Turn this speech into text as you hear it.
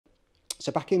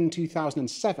So back in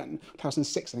 2007,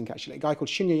 2006, I think actually, a guy called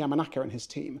Shinya Yamanaka and his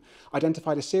team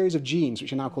identified a series of genes,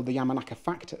 which are now called the Yamanaka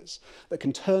factors, that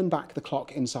can turn back the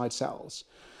clock inside cells.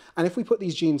 And if we put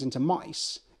these genes into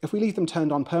mice, if we leave them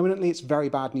turned on permanently, it's very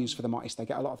bad news for the mice. They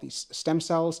get a lot of these stem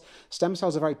cells. Stem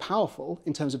cells are very powerful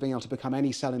in terms of being able to become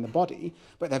any cell in the body,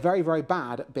 but they're very, very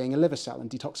bad at being a liver cell and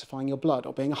detoxifying your blood,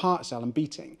 or being a heart cell and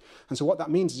beating. And so what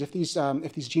that means is if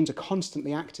these genes are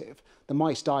constantly active, the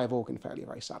mice die of organ failure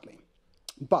very sadly.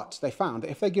 But they found that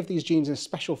if they give these genes in a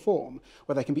special form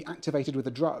where they can be activated with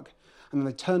a drug, and then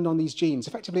they turned on these genes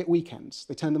effectively at weekends,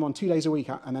 they turned them on 2 days a week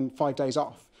and then 5 days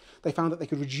off, they found that they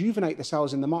could rejuvenate the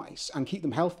cells in the mice and keep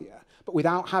them healthier, but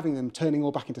without having them turning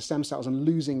all back into stem cells and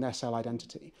losing their cell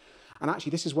identity. And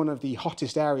actually, this is one of the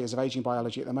hottest areas of aging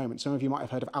biology at the moment. Some of you might have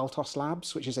heard of Altos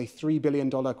Labs, which is a $3 billion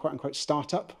quote-unquote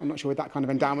startup. I'm not sure with that kind of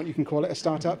endowment you can call it a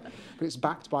startup, but it's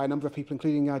backed by a number of people,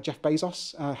 including Jeff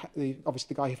Bezos, obviously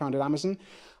the guy who founded Amazon.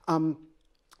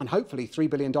 And hopefully $3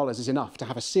 billion is enough to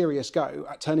have a serious go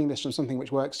at turning this from something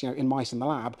which works in mice in the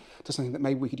lab to something that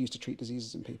maybe we could use to treat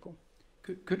diseases in people.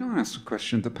 Could I ask a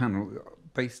question of the panel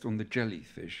based on the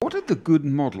jellyfish? What are the good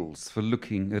models for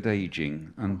looking at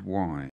aging and why?